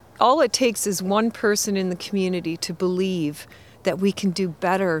all it takes is one person in the community to believe that we can do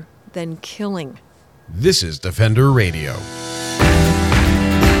better than killing. This is Defender Radio.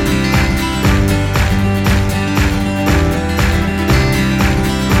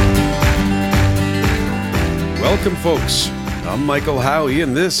 Welcome, folks. I'm Michael Howie,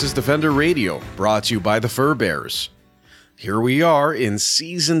 and this is Defender Radio, brought to you by the Fur Bears. Here we are in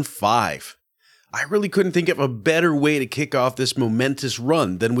Season 5. I really couldn't think of a better way to kick off this momentous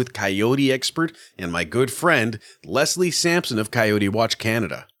run than with coyote expert and my good friend, Leslie Sampson of Coyote Watch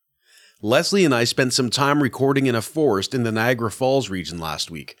Canada. Leslie and I spent some time recording in a forest in the Niagara Falls region last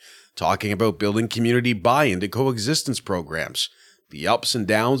week, talking about building community buy-in to coexistence programs, the ups and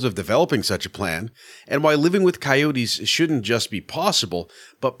downs of developing such a plan, and why living with coyotes shouldn't just be possible,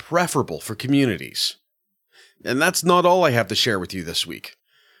 but preferable for communities. And that's not all I have to share with you this week.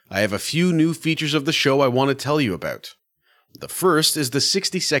 I have a few new features of the show I want to tell you about. The first is the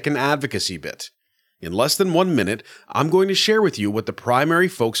 60-second advocacy bit. In less than 1 minute, I'm going to share with you what the primary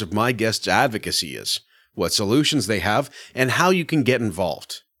focus of my guests' advocacy is, what solutions they have, and how you can get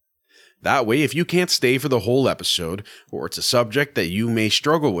involved. That way, if you can't stay for the whole episode, or it's a subject that you may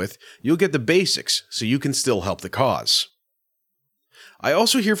struggle with, you'll get the basics so you can still help the cause. I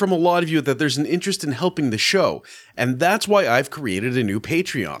also hear from a lot of you that there's an interest in helping the show, and that's why I've created a new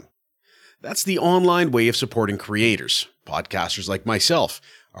Patreon. That's the online way of supporting creators, podcasters like myself,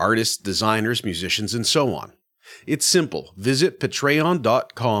 artists, designers, musicians, and so on. It's simple. Visit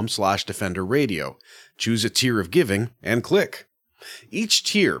patreon.com/defenderradio, choose a tier of giving, and click. Each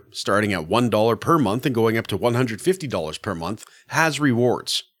tier, starting at $1 per month and going up to $150 per month, has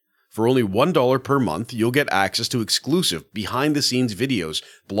rewards. For only $1 per month, you'll get access to exclusive behind-the-scenes videos,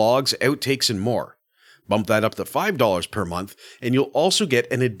 blogs, outtakes, and more. Bump that up to $5 per month, and you'll also get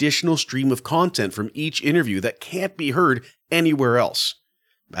an additional stream of content from each interview that can't be heard anywhere else.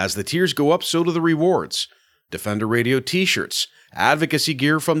 As the tiers go up, so do the rewards. Defender Radio t-shirts, advocacy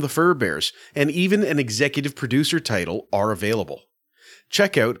gear from the Fur Bears, and even an executive producer title are available.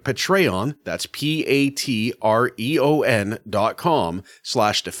 Check out Patreon, that's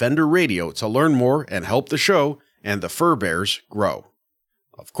patreon.com/defenderradio to learn more and help the show and the Fur Bears grow.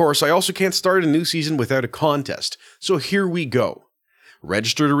 Of course, I also can't start a new season without a contest, so here we go.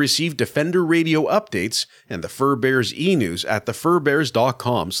 Register to receive Defender Radio updates and the Fur Bears e-news at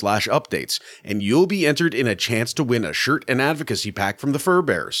thefurbears.com/updates, and you'll be entered in a chance to win a shirt and advocacy pack from the Fur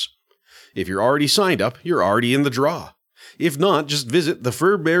Bears. If you're already signed up, you're already in the draw. If not, just visit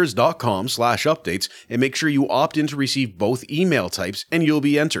thefurbears.com/updates and make sure you opt in to receive both email types and you'll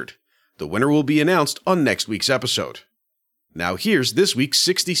be entered. The winner will be announced on next week's episode. Now here's this week's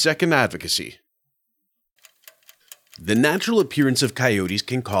 60-second advocacy. The natural appearance of coyotes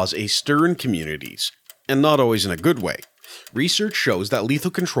can cause a stir in communities, and not always in a good way. Research shows that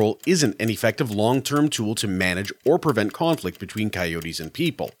lethal control isn't an effective long-term tool to manage or prevent conflict between coyotes and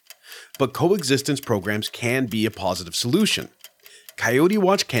people. But coexistence programs can be a positive solution. Coyote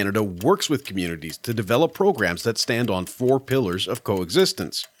Watch Canada works with communities to develop programs that stand on 4 pillars of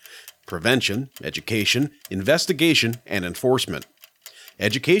coexistence: prevention, education, investigation, and enforcement.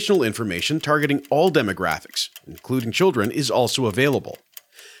 Educational information targeting all demographics, including children, is also available.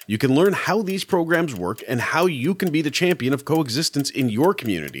 You can learn how these programs work and how you can be the champion of coexistence in your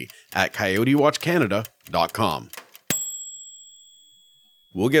community at coyotewatchcanada.com.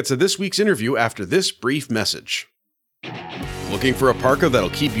 We'll get to this week's interview after this brief message. Looking for a parka that'll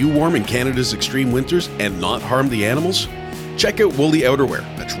keep you warm in Canada's extreme winters and not harm the animals? Check out Woolly Outerwear,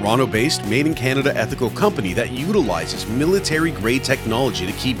 a Toronto-based, made-in-Canada ethical company that utilizes military-grade technology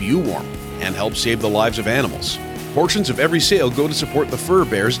to keep you warm and help save the lives of animals. Portions of every sale go to support the Fur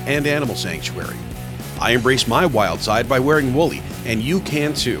Bears and Animal Sanctuary. I embrace my wild side by wearing Woolly, and you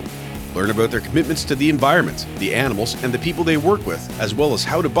can too. Learn about their commitments to the environment, the animals, and the people they work with, as well as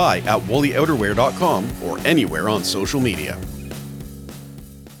how to buy at woolyouterwear.com or anywhere on social media.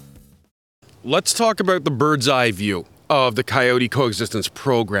 Let's talk about the bird's eye view of the coyote coexistence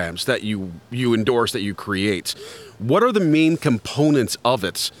programs that you endorse, that you create. What are the main components of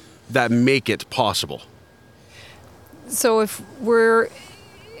it that make it possible? So if we're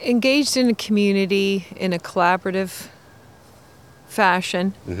engaged in a community, in a collaborative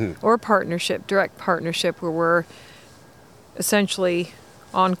fashion, or partnership, direct partnership, where we're essentially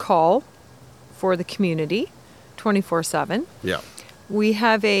on call for the community 24/7. Yeah. We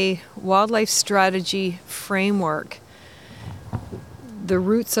have a wildlife strategy framework. The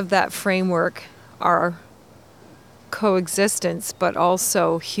roots of that framework are coexistence, but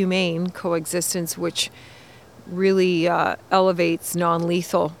also humane coexistence, which really elevates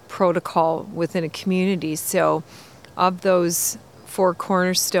non-lethal protocol within a community. So of those four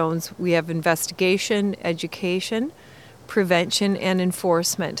cornerstones. We have investigation, education, prevention, and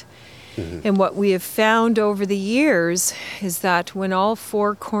enforcement. And what we have found over the years is that when all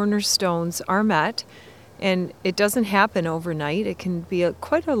four cornerstones are met, and it doesn't happen overnight, it can be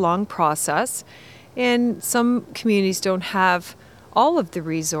quite a long process, and some communities don't have all of the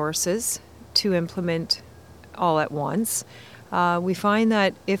resources to implement all at once. We find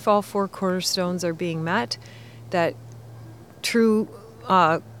that if all four cornerstones are being met, that true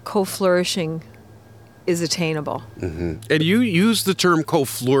co-flourishing is attainable. And you use the term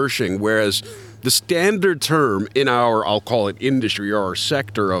co-flourishing, whereas the standard term in our, I'll call it industry or our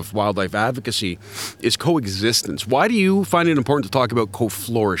sector of wildlife advocacy, is coexistence. Why do you find it important to talk about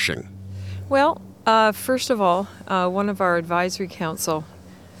co-flourishing? Well, first of all, one of our advisory council,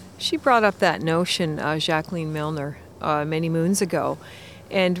 she brought up that notion, Jacqueline Milner, many moons ago.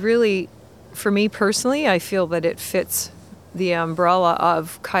 And really, for me personally, I feel that it fits the umbrella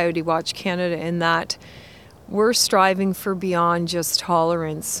of Coyote Watch Canada in that we're striving for beyond just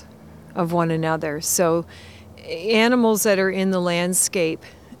tolerance of one another. So animals that are in the landscape,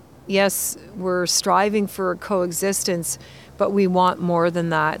 yes, we're striving for coexistence, but we want more than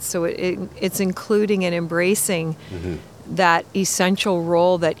that. So it's including and embracing that essential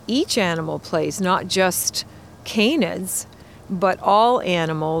role that each animal plays, not just canids, but all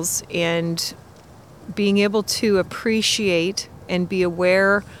animals, and being able to appreciate and be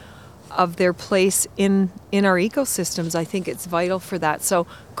aware of their place in our ecosystems. I think it's vital for that. So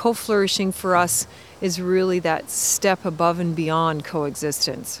co-flourishing for us is really that step above and beyond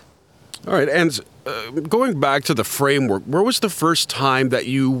coexistence. All right, and going back to the framework, where was the first time that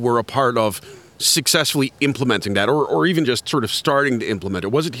you were a part of successfully implementing that, or even just sort of starting to implement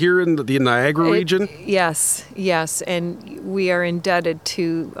it? Was it here in the Niagara region? Yes, and we are indebted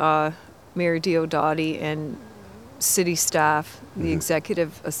to Mayor Diodati and city staff, the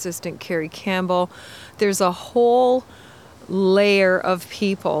executive assistant Carrie Campbell. There's a whole layer of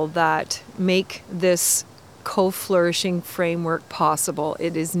people that make this co-flourishing framework possible.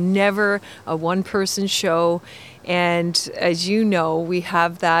 It is never a one-person show, and as you know, we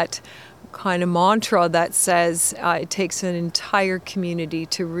have that kind of mantra that says it takes an entire community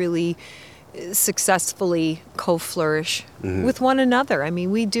to really successfully co-flourish with one another. I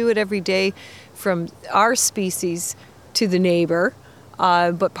mean, we do it every day from our species to the neighbor,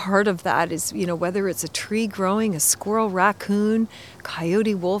 but part of that is, whether it's a tree growing, a squirrel, raccoon,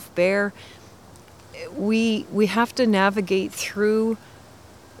 coyote, wolf, bear, we have to navigate through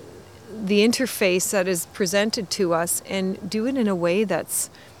the interface that is presented to us and do it in a way that's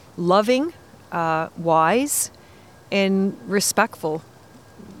loving, wise, and respectful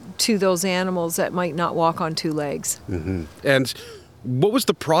to those animals that might not walk on two legs. And what was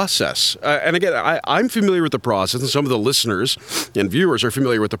the process? And again, I'm familiar with the process, and some of the listeners and viewers are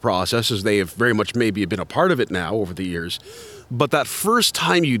familiar with the process as they have very much maybe been a part of it now over the years. But that first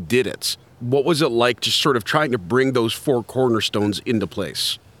time you did it, what was it like just sort of trying to bring those four cornerstones into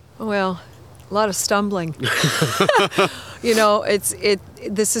place? Well, a lot of stumbling.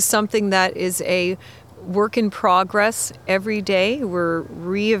 This is something that is a work in progress every day. We're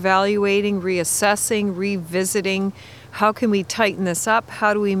reevaluating, reassessing, revisiting. How can we tighten this up?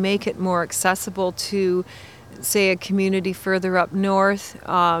 How do we make it more accessible to, say, a community further up north?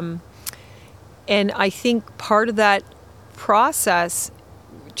 And I think part of that process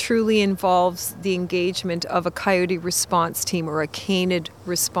truly involves the engagement of a coyote response team or a canid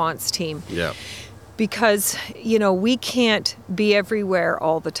response team. Yeah. Because, we can't be everywhere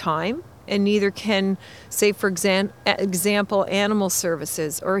all the time, and neither can, say, for example, animal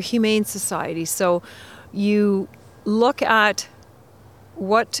services or a humane society. So you look at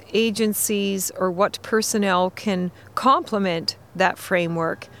what agencies or what personnel can complement that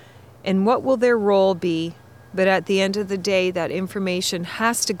framework and what will their role be. But at the end of the day, that information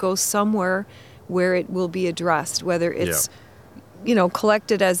has to go somewhere where it will be addressed, whether it's,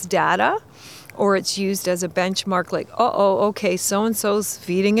 collected as data or it's used as a benchmark like, okay, so-and-so's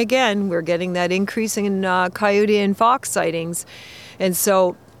feeding again. We're getting that increase in coyote and fox sightings. And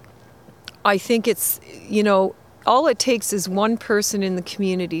so I think it's, all it takes is one person in the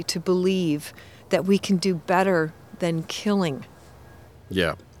community to believe that we can do better than killing.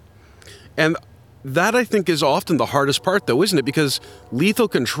 Yeah. And that, I think, is often the hardest part, though, isn't it? Because lethal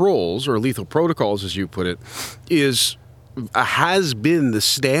controls, or lethal protocols, as you put it, has been the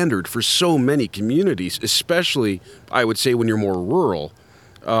standard for so many communities, especially, I would say, when you're more rural.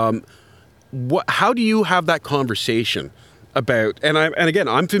 How do you have that conversation about, and again,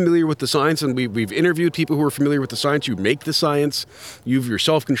 I'm familiar with the science, and we've interviewed people who are familiar with the science. You make the science. You've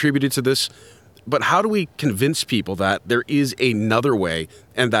yourself contributed to this. But how do we convince people that there is another way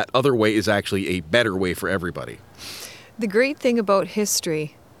and that other way is actually a better way for everybody? The great thing about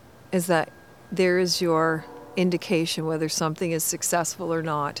history is that there is your indication whether something is successful or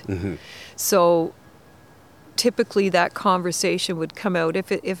not. So typically that conversation would come out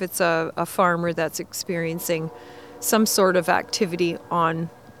if it's a farmer that's experiencing some sort of activity on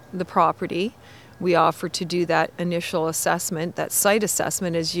the property. We offer to do that initial assessment, that site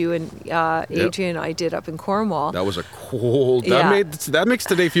assessment, as you and Adrian and I did up in Cornwall. That was a cold. Yeah. That makes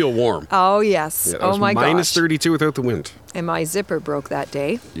today feel warm. Oh, yes. Yeah, Oh, my gosh. minus 32 without the wind. And my zipper broke that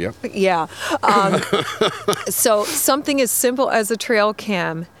day. Yep. Yeah. So something as simple as a trail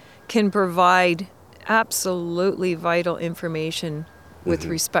cam can provide absolutely vital information with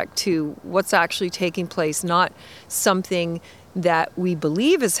respect to what's actually taking place, not something that we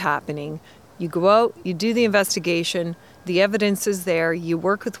believe is happening. You go out, you do the investigation, the evidence is there, you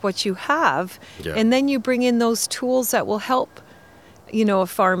work with what you have, and then you bring in those tools that will help, a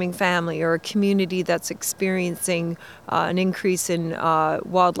farming family or a community that's experiencing an increase in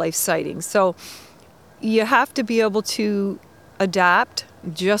wildlife sightings. So you have to be able to adapt,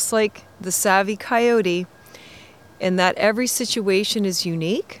 just like the savvy coyote, in that every situation is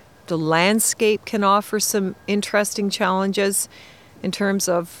unique. The landscape can offer some interesting challenges in terms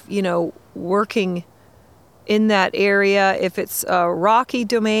of, working in that area. If it's a rocky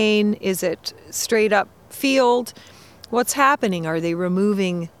domain, is it straight up field? What's happening? Are they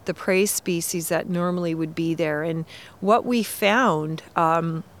removing the prey species that normally would be there? And what we found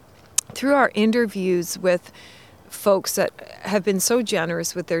through our interviews with folks that have been so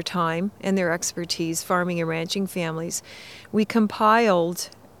generous with their time and their expertise, farming and ranching families, we compiled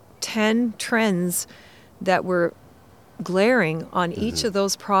 10 trends that were glaring on each of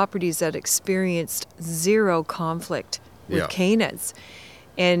those properties that experienced zero conflict with canids.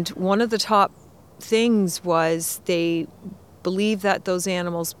 And one of the top things was they believed that those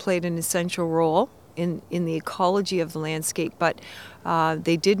animals played an essential role in the ecology of the landscape, but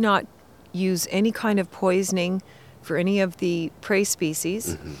they did not use any kind of poisoning for any of the prey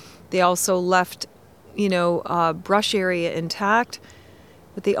species. They also left, brush area intact,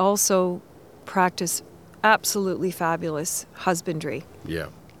 but they also practiced absolutely fabulous husbandry. Yeah.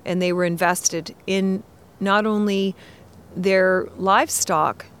 And they were invested in not only their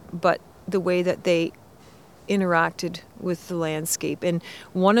livestock, but the way that they interacted with the landscape. And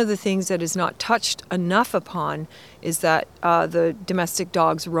one of the things that is not touched enough upon is that the domestic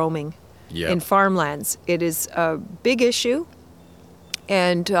dogs roaming in farmlands. It is a big issue,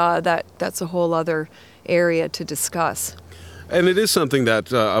 and that's a whole other area to discuss. And it is something that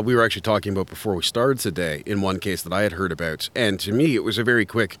we were actually talking about before we started today in one case that I had heard about. And to me, it was a very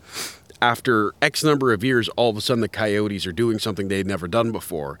quick, after X number of years, all of a sudden the coyotes are doing something they'd never done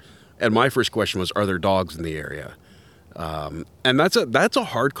before. And my first question was, are there dogs in the area? And that's a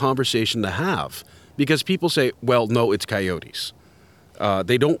hard conversation to have, because people say, well, no, it's coyotes.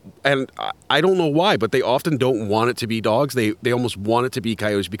 They don't, and I don't know why, but they often don't want it to be dogs. They almost want it to be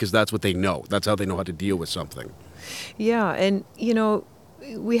coyotes because that's what they know. That's how they know how to deal with something. Yeah, and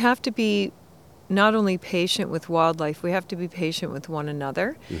we have to be not only patient with wildlife, we have to be patient with one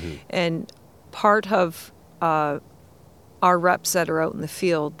another. And part of our reps that are out in the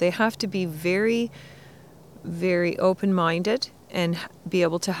field, they have to be very, very open-minded and be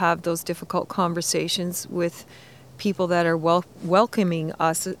able to have those difficult conversations with people that are welcoming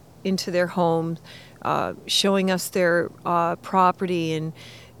us into their home, showing us their property, and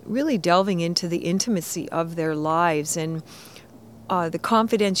really delving into the intimacy of their lives and the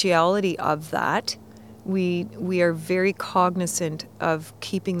confidentiality of that. We are very cognizant of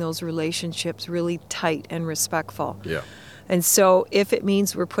keeping those relationships really tight and respectful. Yeah. And so if it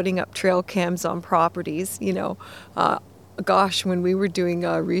means we're putting up trail cams on properties, gosh, when we were doing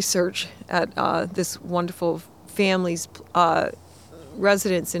research at this wonderful family's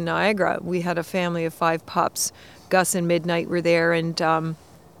residence in Niagara, we had a family of 5 pups. Gus and Midnight were there, and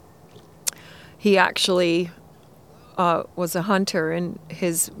he actually was a hunter, and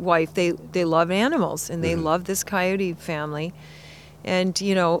his wife, they love animals, and they love this coyote family. And,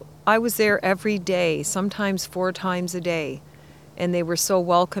 I was there every day, sometimes 4 times a day, and they were so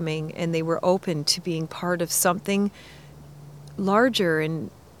welcoming, and they were open to being part of something larger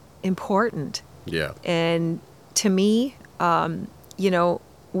and important. Yeah. And to me,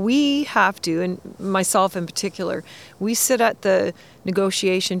 we have to, and myself in particular, we sit at the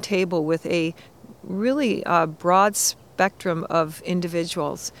negotiation table with a really broad spectrum of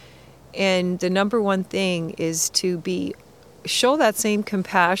individuals. And the number one thing is to show that same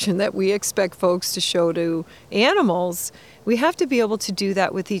compassion that we expect folks to show to animals. We have to be able to do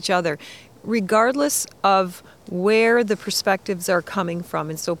that with each other. regardless of where the perspectives are coming from.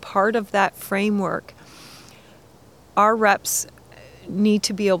 And so part of that framework, our reps need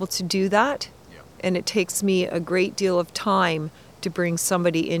to be able to do that. Yeah. And it takes me a great deal of time to bring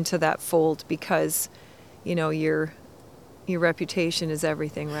somebody into that fold because, your reputation is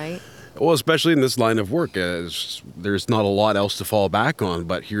everything, right? Well, especially in this line of work, as there's not a lot else to fall back on,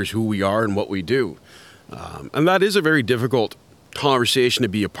 but here's who we are and what we do. And that is a very difficult conversation to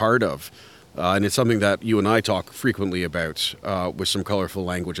be a part of. And it's something that you and I talk frequently about with some colorful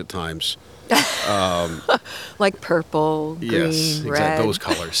language at times. Like purple, green, yes, red. exactly, those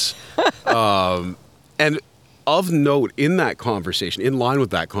colors. And of note in that conversation, in line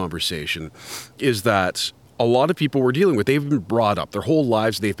with that conversation, is that a lot of people we're dealing with, they've been brought up their whole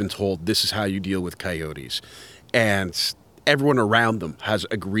lives, they've been told this is how you deal with coyotes. And everyone around them has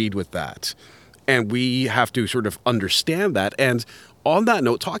agreed with that. And we have to sort of understand that. And on that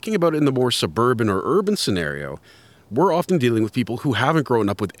note, talking about it in the more suburban or urban scenario, we're often dealing with people who haven't grown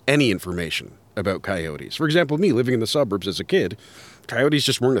up with any information about coyotes. For example, me living in the suburbs as a kid, coyotes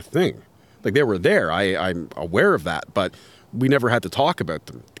just weren't a thing. Like, they were there. I'm aware of that, but we never had to talk about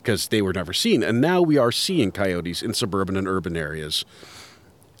them because they were never seen. And now we are seeing coyotes in suburban and urban areas.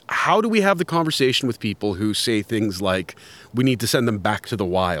 How do we have the conversation with people who say things like, we need to send them back to the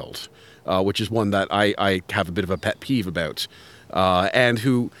wild, which is one that I have a bit of a pet peeve about, and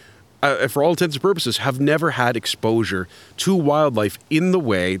who, for all intents and purposes, have never had exposure to wildlife in the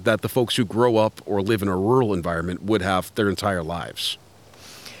way that the folks who grow up or live in a rural environment would have their entire lives?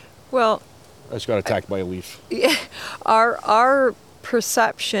 Well, I just got attacked by a leaf. Yeah, our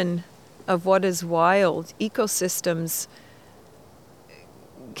perception of what is wild, ecosystems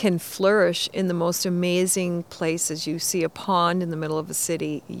can flourish in the most amazing places. You see a pond in the middle of a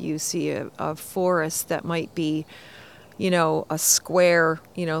city, you see a forest that might be, a square,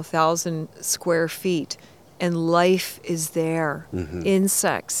 1,000 square feet, and life is there. Mm-hmm.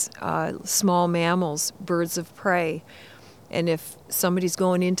 Insects, small mammals, birds of prey. And if somebody's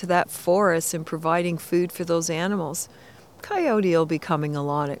going into that forest and providing food for those animals, coyote will be coming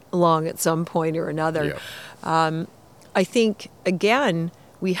along at some point or another. Yeah. I think, again,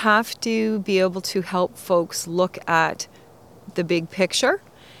 we have to be able to help folks look at the big picture.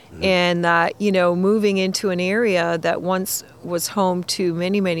 Mm-hmm. And that, moving into an area that once was home to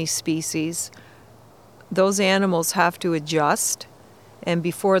many, many species, those animals have to adjust. And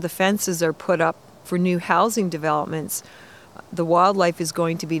before the fences are put up for new housing developments, the wildlife is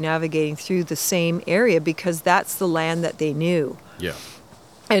going to be navigating through the same area because that's the land that they knew. Yeah.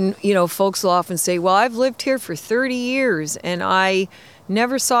 And, folks will often say, well, I've lived here for 30 years and I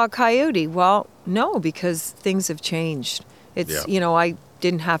never saw a coyote. Well, no, because things have changed. It's, I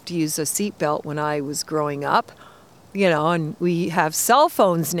didn't have to use a seatbelt when I was growing up, and we have cell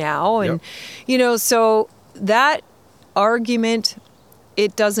phones now. And, so that argument,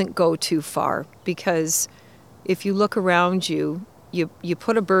 it doesn't go too far because if you look around you, you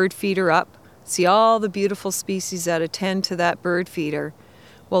put a bird feeder up, see all the beautiful species that attend to that bird feeder.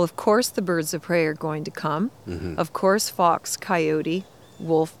 Well, of course the birds of prey are going to come. Mm-hmm. Of course fox, coyote,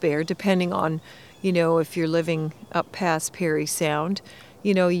 wolf, bear, depending on, if you're living up past Parry Sound.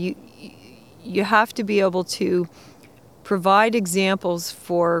 You have to be able to provide examples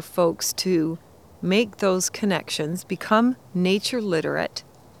for folks to make those connections, become nature literate.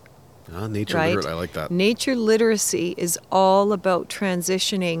 Nature literate, I like that. Nature literacy is all about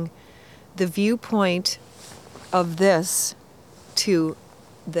transitioning the viewpoint of this to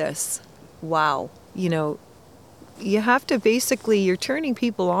this. Wow. You have to basically, you're turning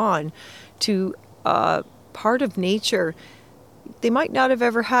people on to part of nature. They might not have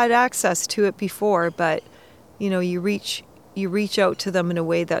ever had access to it before, but, you reach out to them in a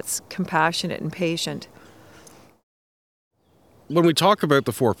way that's compassionate and patient. When we talk about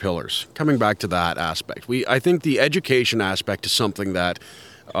the 4 pillars, coming back to that aspect, I think the education aspect is something that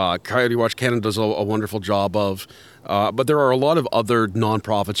Coyote Watch Canada does a wonderful job of, but there are a lot of other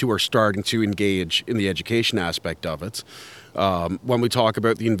nonprofits who are starting to engage in the education aspect of it. When we talk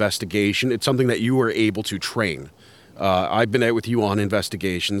about the investigation, it's something that you were able to train. I've been out with you on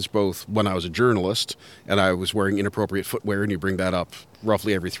investigations, both when I was a journalist and I was wearing inappropriate footwear, and you bring that up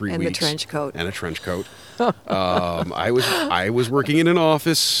roughly every 3 weeks. And the trench coat. And a trench coat. I was working in an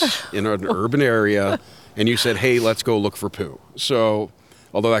office in an urban area, and you said, hey, let's go look for poo. So,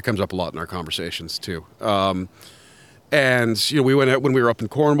 although that comes up a lot in our conversations too. And, we went out when we were up in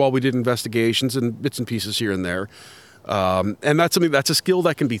Cornwall, we did investigations and bits and pieces here and there. And that's a skill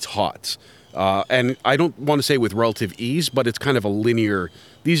that can be taught. And I don't want to say with relative ease, but it's kind of a linear,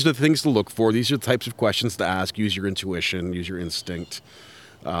 these are the things to look for, these are the types of questions to ask, use your intuition, use your instinct.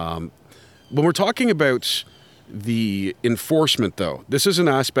 When we're talking about the enforcement, though, this is an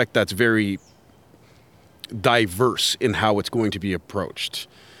aspect that's very diverse in how it's going to be approached.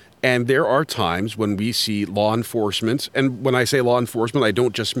 And there are times when we see law enforcement, and when I say law enforcement, I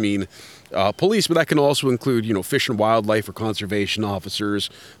don't just mean police, but that can also include, Fish and Wildlife or conservation officers,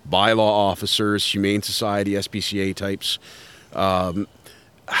 bylaw officers, Humane Society, SPCA types.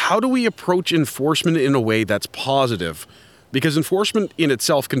 How do we approach enforcement in a way that's positive? Because enforcement in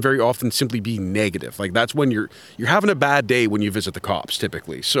itself can very often simply be negative. Like that's when you're having a bad day when you visit the cops,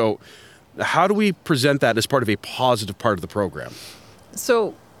 typically. So how do we present that as part of a positive part of the program?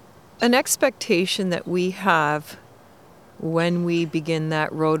 So an expectation that we have when we begin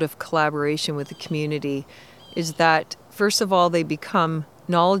that road of collaboration with the community is that, first of all, they become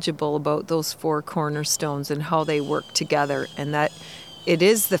knowledgeable about those 4 cornerstones and how they work together, and that it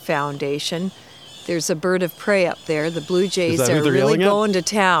is the foundation. There's a bird of prey up there. The blue jays are really going to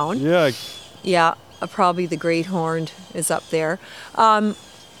town. Yeah. Yeah, probably the great horned is up there.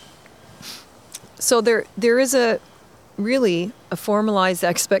 So there is a formalized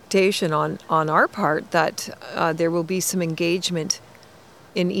expectation on our part that there will be some engagement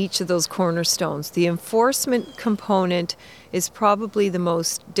in each of those cornerstones. The enforcement component is probably the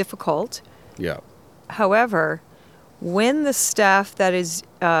most difficult. Yeah. However, when the staff that is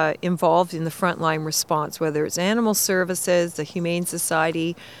involved in the frontline response, whether it's animal services, the Humane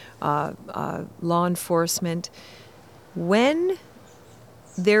Society, law enforcement, when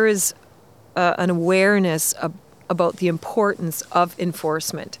there is an awareness about the importance of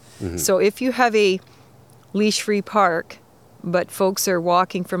enforcement. Mm-hmm. So if you have a leash-free park, but folks are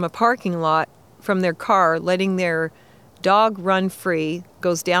walking from a parking lot from their car, letting their dog run free,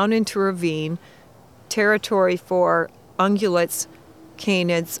 goes down into a ravine, territory for ungulates,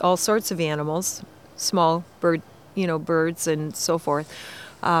 canids, all sorts of animals, small birds and so forth.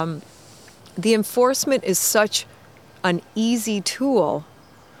 The enforcement is such an easy tool,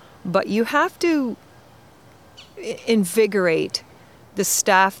 but you have to invigorate the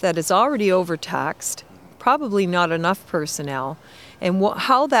staff that is already overtaxed, probably not enough personnel, and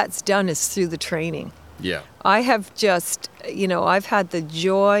how that's done is through the training. Yeah. I have just, I've had the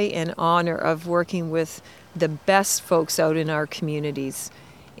joy and honor of working with the best folks out in our communities,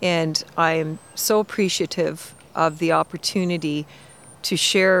 and I am so appreciative of the opportunity to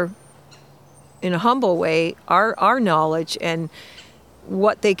share in a humble way our knowledge and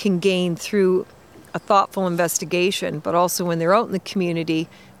what they can gain through a thoughtful investigation, but also when they're out in the community,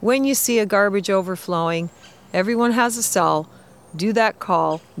 when you see a garbage overflowing, everyone has a cell, do that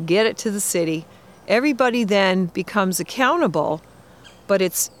call, get it to the city. Everybody then becomes accountable, but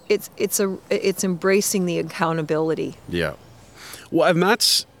it's embracing the accountability. Yeah. Well, and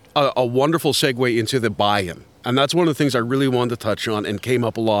that's a wonderful segue into the buy-in. And that's one of the things I really wanted to touch on and came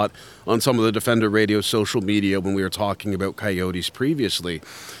up a lot on some of the Defender Radio social media when we were talking about coyotes previously,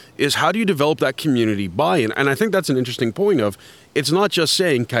 is how do you develop that community buy-in? And I think that's an interesting point of, it's not just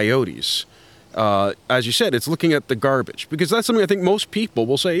saying coyotes. As you said, it's looking at the garbage, because that's something I think most people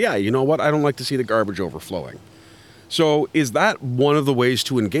will say, yeah, you know what, I don't like to see the garbage overflowing. So is that one of the ways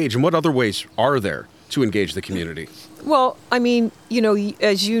to engage? And what other ways are there to engage the community? Well, I mean,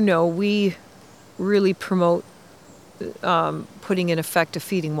 as you know, we really promote putting in effect a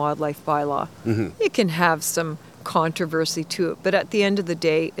feeding wildlife bylaw. Mm-hmm. It can have some controversy to it, but at the end of the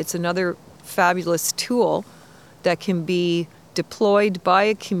day, it's another fabulous tool that can be deployed by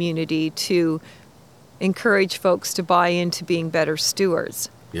a community to encourage folks to buy into being better stewards.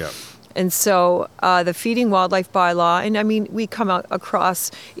 Yeah. And so the feeding wildlife bylaw, and I mean, we come across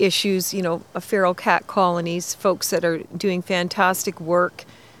issues, feral cat colonies, folks that are doing fantastic work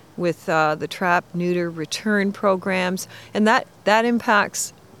with the trap, neuter, return programs, and that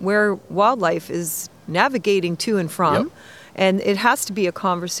impacts where wildlife is navigating to and from. Yep. And it has to be a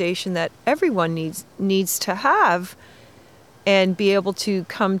conversation that everyone needs to have and be able to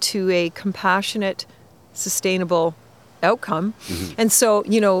come to a compassionate, sustainable outcome. Mm-hmm. And so,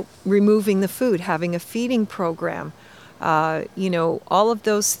 removing the food, having a feeding program, all of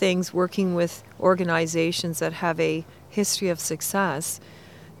those things, working with organizations that have a history of success,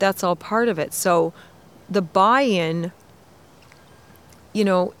 that's all part of it. So the buy-in,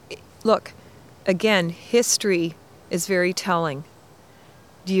 look, again, history is very telling.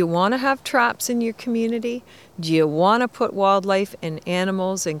 Do you want to have traps in your community? Do you want to put wildlife and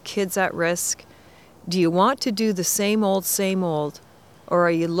animals and kids at risk? Do you want to do the same old, or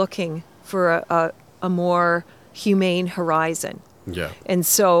are you looking for a more humane horizon? Yeah. And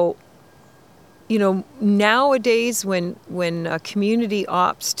so, nowadays when a community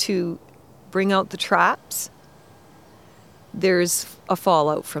opts to bring out the traps, there's a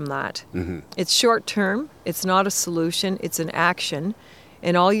fallout from that. It's short term, it's not a solution, it's an action.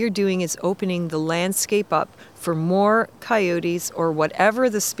 And all you're doing is opening the landscape up for more coyotes or whatever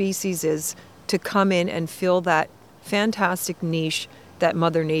the species is to come in and fill that fantastic niche that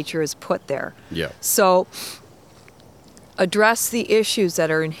Mother Nature has put there. Yeah. So address the issues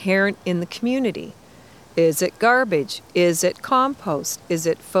that are inherent in the community. Is it garbage? Is it compost? Is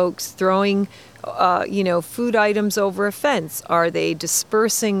it folks throwing food items over a fence? Are they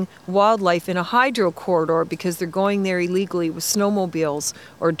dispersing wildlife in a hydro corridor because they're going there illegally with snowmobiles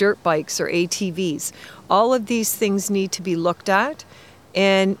or dirt bikes or ATVs? All of these things need to be looked at.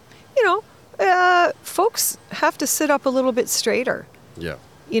 And, folks have to sit up a little bit straighter. Yeah.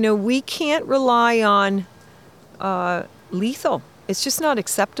 We can't rely on lethal. It's just not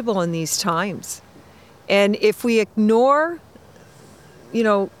acceptable in these times. And if we ignore,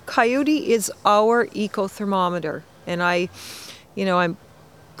 coyote is our ecothermometer. And I'm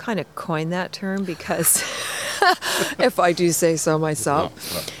kind of coined that term because if I do say so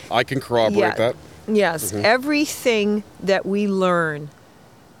myself. No. I can corroborate that. Yes. Everything that we learn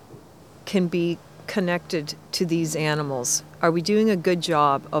can be connected to these animals. Are we doing a good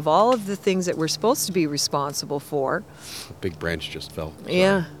job of all of the things that we're supposed to be responsible for? A big branch just fell. Sorry.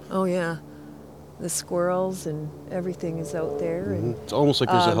 Yeah. Oh, yeah. The squirrels and everything is out there. And, It's almost like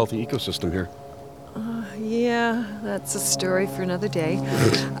there's a healthy ecosystem here. yeah, that's a story for another day.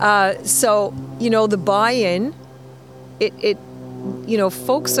 So, the buy-in,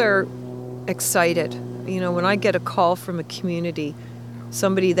 folks are excited. When I get a call from a community,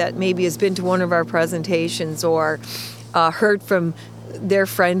 somebody that maybe has been to one of our presentations or heard from their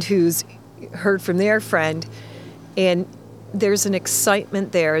friend who's heard from their friend, and there's an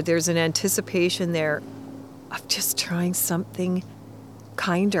excitement there, there's an anticipation there of just trying something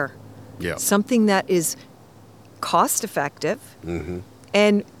kinder. Yeah. Something that is cost effective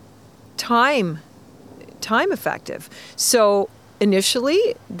and time effective. So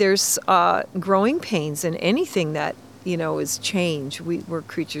initially there's growing pains in anything that, is change. We're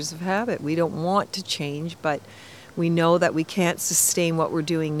creatures of habit. We don't want to change, but we know that we can't sustain what we're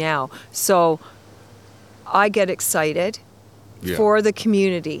doing now. So I get excited for the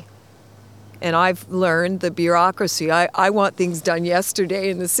community. And I've learned the bureaucracy. I want things done yesterday,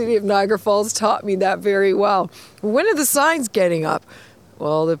 and the city of Niagara Falls taught me that very well. When are the signs getting up?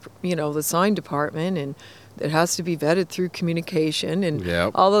 Well, the sign department, and it has to be vetted through communication and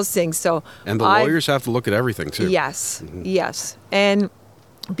all those things. So and the lawyers have to look at everything too. Yes, yes. And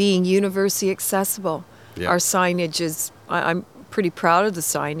being university accessible. Yeah. Our signage is, I'm pretty proud of the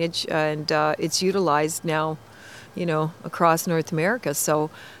signage, and it's utilized now, across North America.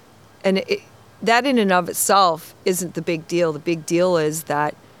 So, and that in and of itself isn't the big deal. The big deal is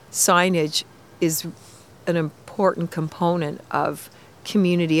that signage is an important component of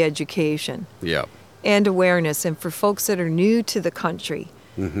community education. Yeah. And awareness. And for folks that are new to the country,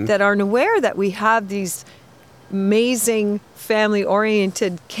 that aren't aware that we have these amazing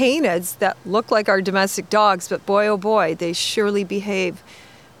family-oriented canids that look like our domestic dogs, but boy, oh boy, they surely behave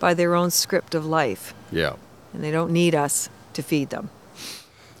by their own script of life. Yeah. And they don't need us to feed them.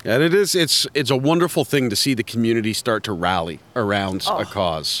 And it's a wonderful thing to see the community start to rally around a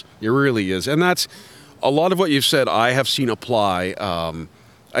cause. It really is. And that's a lot of what you've said I have seen apply.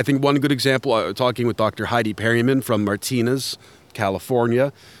 I think one good example, talking with Dr. Heidi Perryman from Martinez,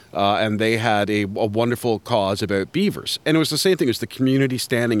 California, and they had a wonderful cause about beavers. And it was the same thing as the community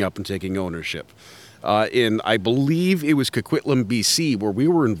standing up and taking ownership. I believe it was Coquitlam, BC, where we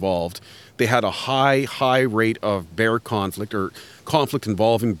were involved. They had a high rate of bear conflict or conflict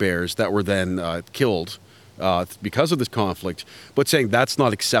involving bears that were then killed because of this conflict, but saying that's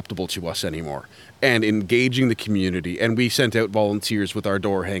not acceptable to us anymore. And engaging the community. And we sent out volunteers with our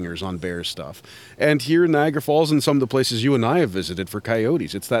door hangers on bear stuff. And here in Niagara Falls and some of the places you and I have visited for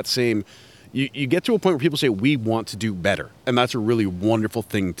coyotes, it's that same, you get to a point where people say, we want to do better. And that's a really wonderful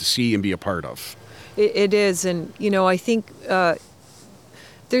thing to see and be a part of. It is. And, I think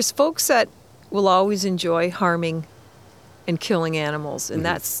there's folks that will always enjoy harming and killing animals. And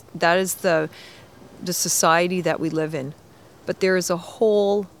that is the society that we live in. But there is a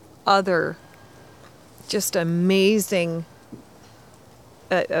whole other just amazing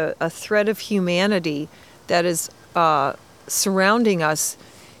a thread of humanity that is surrounding us,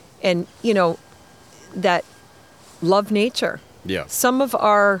 and that love nature. Yeah. Some of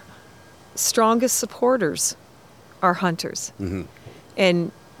our strongest supporters are hunters,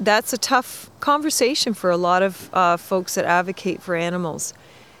 and that's a tough conversation for a lot of folks that advocate for animals,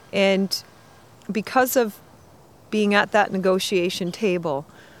 and because of being at that negotiation table,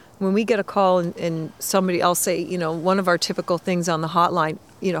 when we get a call and somebody, I'll say, one of our typical things on the hotline,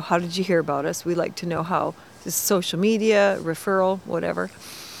 how did you hear about us? We like to know how. This is social media, referral, whatever.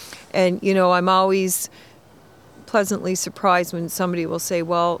 And, I'm always pleasantly surprised when somebody will say,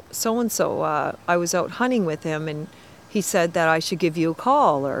 well, so-and-so, I was out hunting with him and he said that I should give you a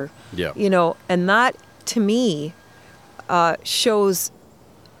call, or, and that to me shows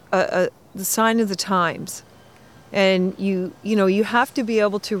the sign of the times. And you have to be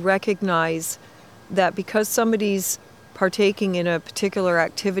able to recognize that because somebody's partaking in a particular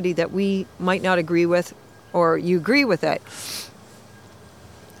activity that we might not agree with, or you agree with it,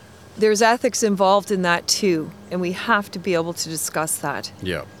 there's ethics involved in that too, and we have to be able to discuss that.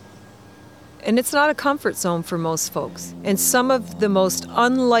 Yeah. And it's not a comfort zone for most folks. And some of the most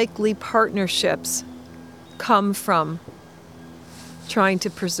unlikely partnerships come from trying to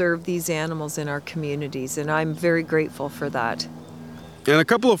preserve these animals in our communities, and I'm very grateful for that. And a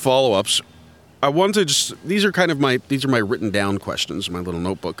couple of follow-ups. I want to just, these are my written down questions, my little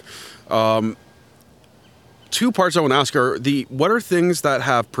notebook. Two parts I want to ask are what are things that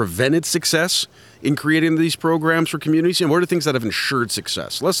have prevented success in creating these programs for communities, and what are things that have ensured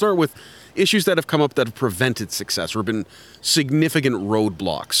success? Let's start with issues that have come up that have prevented success or been significant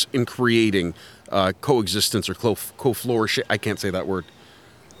roadblocks in creating coexistence or co-flourishing. I can't say that word.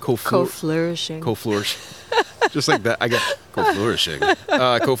 Co-flourishing. Co-flourishing. Just like that. I get co-flourishing.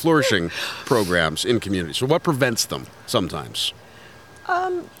 Co-flourishing programs in communities. So what prevents them sometimes?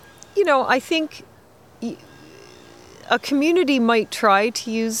 I think a community might try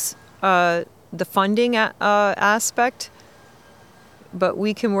to use the funding aspect, but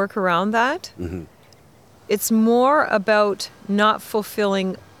we can work around that. Mm-hmm. It's more about not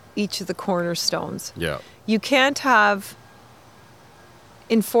fulfilling each of the cornerstones. Yeah. You can't have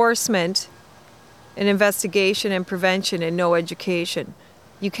enforcement and investigation and prevention and no education.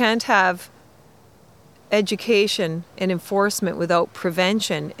 You can't have education and enforcement without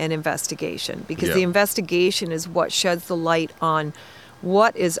prevention and investigation, because the investigation is what sheds the light on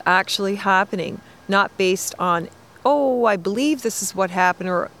what is actually happening, not based on, oh, I believe this is what happened,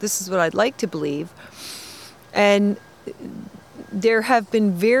 or this is what I'd like to believe. And there have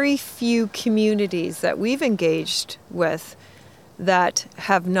been very few communities that we've engaged with that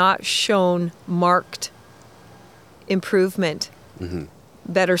have not shown marked improvement,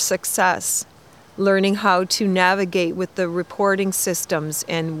 better success, learning how to navigate with the reporting systems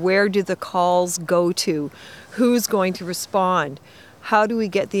and where do the calls go to, who's going to respond, how do we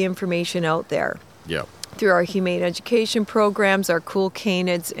get the information out there. Yeah. Through our humane education programs, our Cool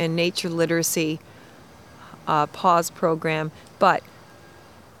Canids and nature literacy PAWS program. But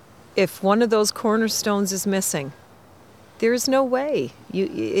if one of those cornerstones is missing, there's no way.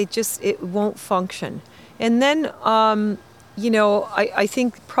 It won't function. And then, I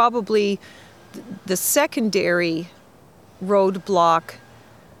think probably the secondary roadblock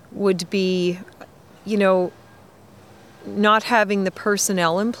would be, not having the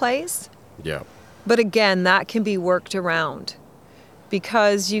personnel in place. Yeah. But again, that can be worked around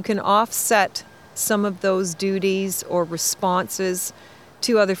because you can offset some of those duties or responses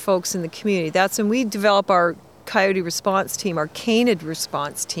to other folks in the community. That's when we develop our coyote response team, our canid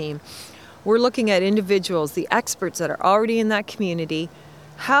response team. We're looking at individuals, the experts that are already in that community.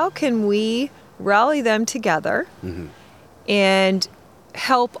 How can we rally them together and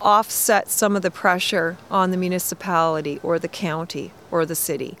help offset some of the pressure on the municipality or the county or the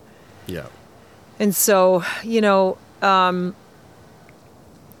city? Yeah. And so,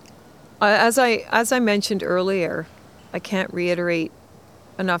 as I mentioned earlier, I can't reiterate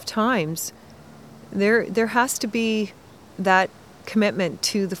enough times, there has to be that commitment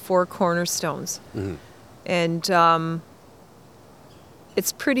to the four cornerstones. And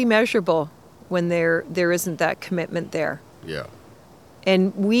it's pretty measurable when there isn't that commitment there. Yeah.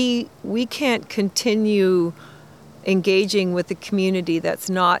 And we can't continue engaging with the community that's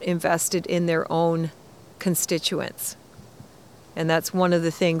not invested in their own constituents. And that's one of the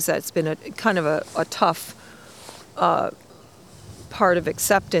things that's been a kind of a tough part of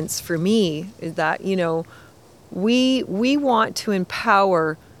acceptance for me, is that, we want to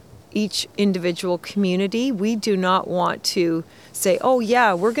empower each individual community. We do not want to say, oh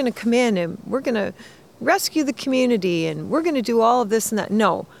yeah, we're going to come in and we're going to rescue the community and we're going to do all of this and that.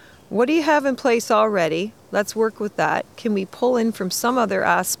 No. What do you have in place already? Let's work with that. Can we pull in from some other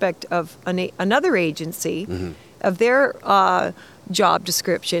aspect of another agency, of their job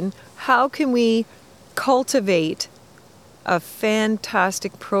description? How can we cultivate a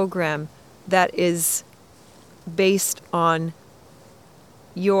fantastic program that is based on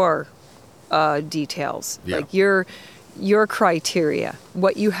your details? Yeah. Like your criteria,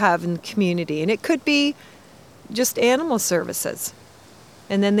 what you have in the community. And it could be just animal services.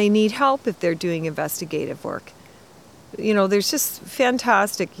 And then they need help if they're doing investigative work. You know, there's just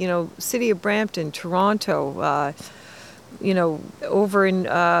fantastic, you know, City of Brampton, Toronto, you know, over in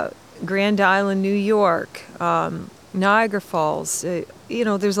Grand Island, New York, Niagara Falls. You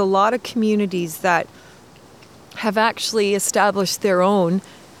know, there's a lot of communities that have actually established their own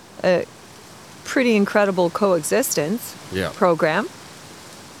pretty incredible coexistence program.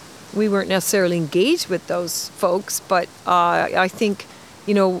 We weren't necessarily engaged with those folks, but I think,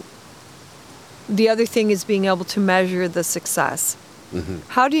 you know, the other thing is being able to measure the success. Mm-hmm.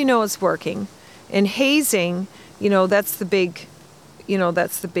 How do you know it's working? And hazing, you know, that's the big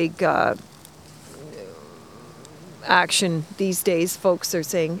action these days. Folks are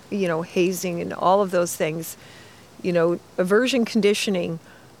saying, you know, hazing and all of those things. You know, aversion conditioning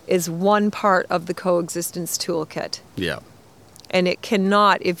is one part of the coexistence toolkit. Yeah. And it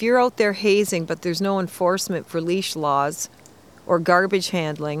cannot, if you're out there hazing, but there's no enforcement for leash laws or garbage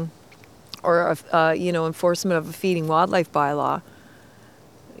handling or, you know, enforcement of a feeding wildlife bylaw,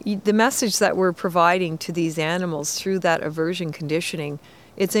 the message that we're providing to these animals through that aversion conditioning,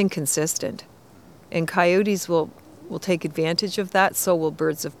 it's inconsistent. And coyotes will take advantage of that, so will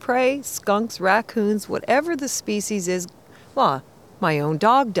birds of prey, skunks, raccoons, whatever the species is. Well, my own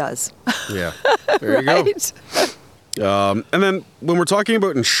dog does. Yeah, there you go. And then when we're talking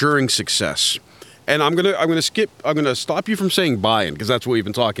about ensuring success, and I'm gonna stop you from saying buy-in, because that's what we've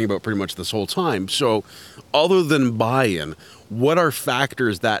been talking about pretty much this whole time. So, other than buy-in, what are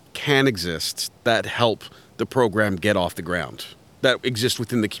factors that can exist that help the program get off the ground, that exist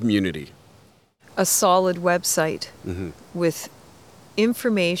within the community? A solid website with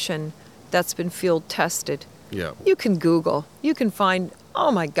information that's been field tested. Yeah. You can Google. You can find,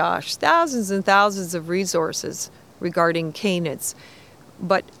 oh my gosh, thousands and thousands of resources regarding canids.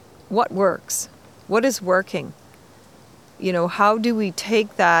 But what works? What is working? You know, how do we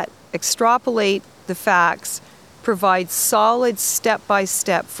take that, extrapolate the facts, provide solid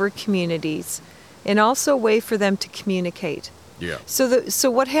step-by-step for communities, and also a way for them to communicate? Yeah.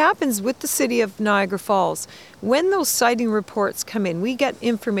 So what happens with the City of Niagara Falls, when those sighting reports come in, we get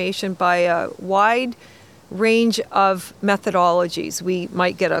information by a wide range of methodologies. We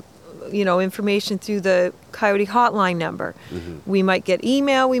might get information through the Coyote hotline number. Mm-hmm. We might get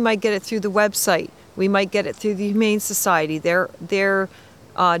email. We might get it through the website. We might get it through the Humane Society, their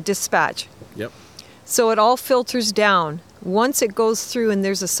dispatch. Yep. So it all filters down. Once it goes through and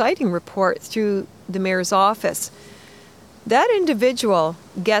there's a sighting report through the mayor's office, that individual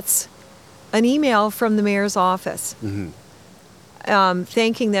gets an email from the mayor's office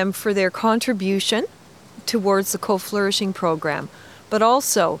thanking them for their contribution towards the co-flourishing program, but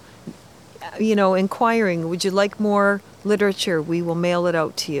also, you know, inquiring, would you like more literature? We will mail it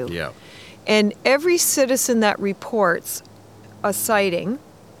out to you. Yeah. And every citizen that reports a sighting,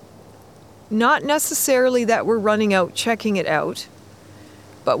 not necessarily that we're running out checking it out,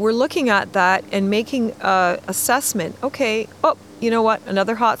 but we're looking at that and making an assessment. Okay, oh, you know what?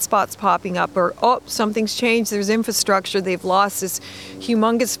 Another hot spot's popping up, or oh, something's changed. There's infrastructure. They've lost this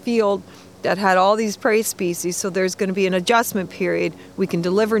humongous field that had all these prey species, so there's going to be an adjustment period. We can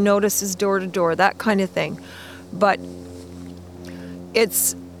deliver notices door to door, that kind of thing. But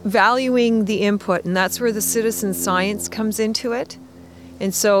it's valuing the input, and that's where the citizen science comes into it.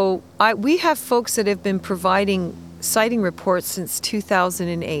 And so we have folks that have been providing sighting reports since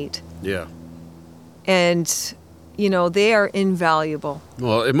 2008. Yeah. And, you know, they are invaluable.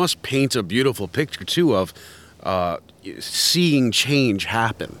 Well, it must paint a beautiful picture, too, of seeing change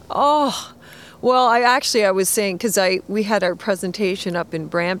happen. Oh, well, I was saying, because we had our presentation up in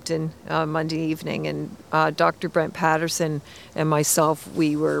Brampton Monday evening, and Dr. Brent Patterson and myself,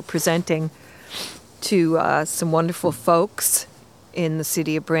 we were presenting to some wonderful folks in the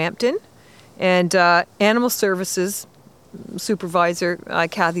city of Brampton. And Animal Services Supervisor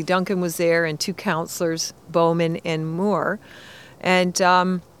Kathy Duncan was there, and two counselors, Bowman and Moore. And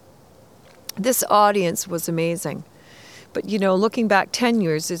this audience was amazing. But, you know, looking back 10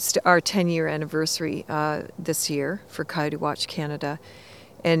 years, it's our 10-year anniversary this year for Coyote Watch Canada.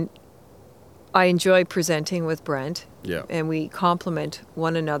 And I enjoy presenting with Brent. Yeah. And we complement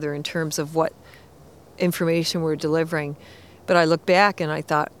one another in terms of what information we're delivering. But I look back and I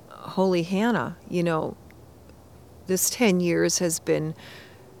thought, holy Hannah, you know, this 10 years has been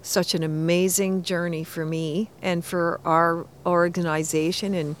such an amazing journey for me and for our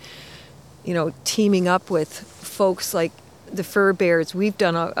organization, and, you know, teaming up with folks like the Fur Bears. We've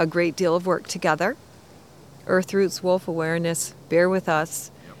done a great deal of work together. Earth Roots, Wolf Awareness, Bear With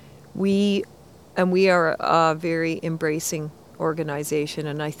Us. Yep. We And we are a very embracing organization,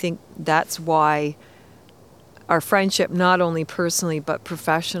 and I think that's why our friendship, not only personally but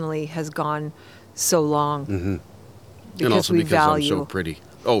professionally, has gone so long. Mm-hmm. Because and also we because value. I'm so pretty.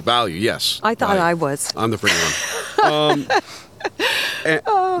 Oh, value, yes. I thought I was. I'm the pretty one.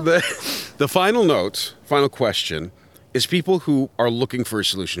 The final question is people who are looking for a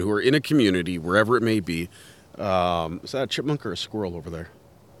solution, who are in a community, wherever it may be. Is that a chipmunk or a squirrel over there?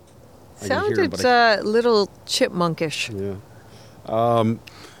 Sounded a little chipmunkish. Yeah.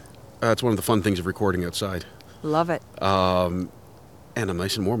 That's one of the fun things of recording outside. Love it. And I'm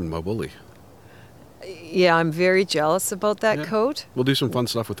nice and warm in my woolly. Yeah, I'm very jealous about that coat. We'll do some fun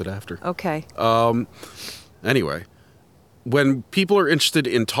stuff with it after. Okay. Anyway, when people are interested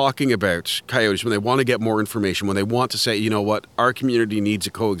in talking about coyotes, when they want to get more information, when they want to say, you know what, our community needs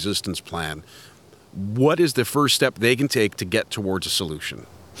a coexistence plan, what is the first step they can take to get towards a solution?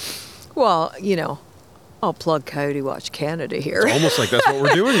 Well, I'll plug Coyote Watch Canada here. It's almost like that's what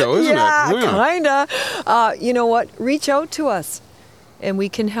we're doing, though, isn't it? Yeah, kind of. You know what? Reach out to us, and we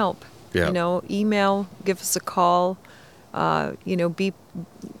can help. Yeah. Email, give us a call. Be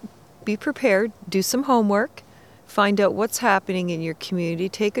prepared. Do some homework. Find out what's happening in your community.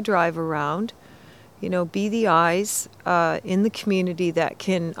 Take a drive around. Be the eyes in the community that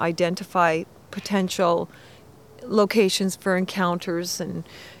can identify potential locations for encounters and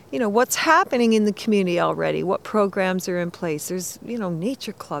what's happening in the community already, what programs are in place. There's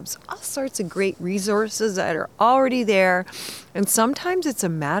nature clubs, all sorts of great resources that are already there, and sometimes it's a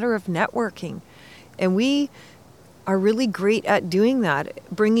matter of networking, and we are really great at doing that,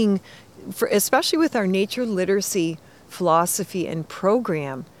 especially with our nature literacy philosophy and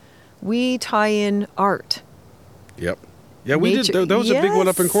program, we tie in art. Yep. Yeah, we did. That was a big one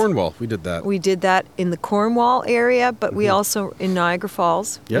up in Cornwall. We did that. We did that in the Cornwall area, but we also, in Niagara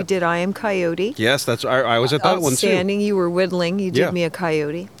Falls, we did I Am Coyote. Yes, I was at that one too. Outstanding. You were whittling. You did me a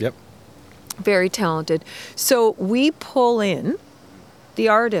coyote. Yep. Very talented. So we pull in the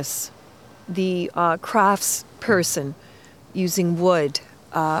artists, the crafts person using wood,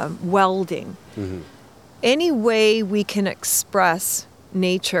 welding. Mm-hmm. Any way we can express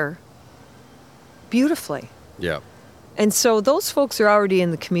nature beautifully. Yeah. And so those folks are already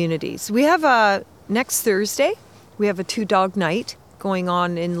in the communities. We have next Thursday, we have a 2-dog night going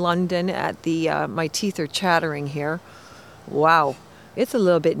on in London at the, my teeth are chattering here. Wow, it's a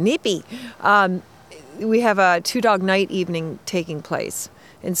little bit nippy. We have a 2-dog night evening taking place.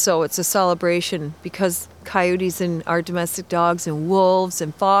 And so it's a celebration because coyotes and our domestic dogs and wolves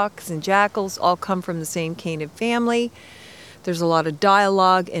and fox and jackals all come from the same canid family. There's a lot of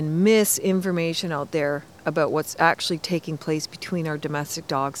dialogue and misinformation out there about what's actually taking place between our domestic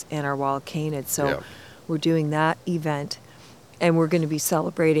dogs and our wild canids. So we're doing that event, and we're going to be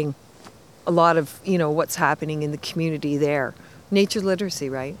celebrating a lot of, what's happening in the community there. Nature literacy,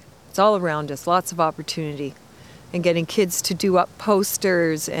 right? It's all around us, lots of opportunity. And getting kids to do up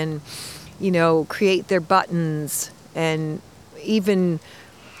posters and, create their buttons, and even,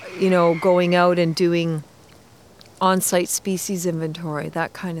 going out and doing on-site species inventory,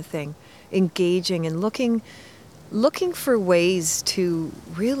 that kind of thing. Engaging and looking for ways to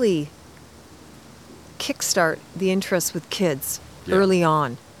really kickstart the interest with kids early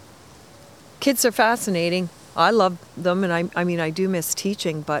on. Kids are fascinating. I love them, and I do miss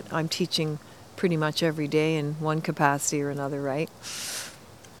teaching, but I'm teaching pretty much every day in one capacity or another, right?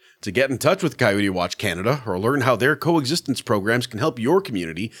 To get in touch with Coyote Watch Canada or learn how their coexistence programs can help your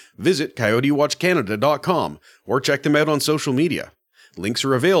community, visit coyotewatchcanada.com or check them out on social media. Links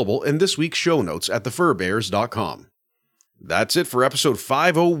are available in this week's show notes at thefurbears.com. That's it for episode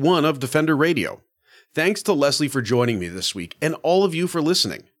 501 of Defender Radio. Thanks to Leslie for joining me this week, and all of you for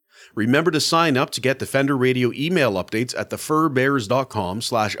listening. Remember to sign up to get Defender Radio email updates at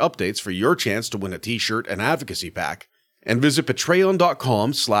thefurbears.com/updates for your chance to win a t-shirt and advocacy pack. And visit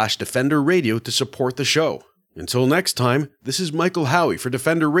patreon.com/DefenderRadio to support the show. Until next time, this is Michael Howie for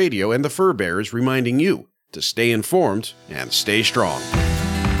Defender Radio and the Fur Bears reminding you to stay informed and stay strong.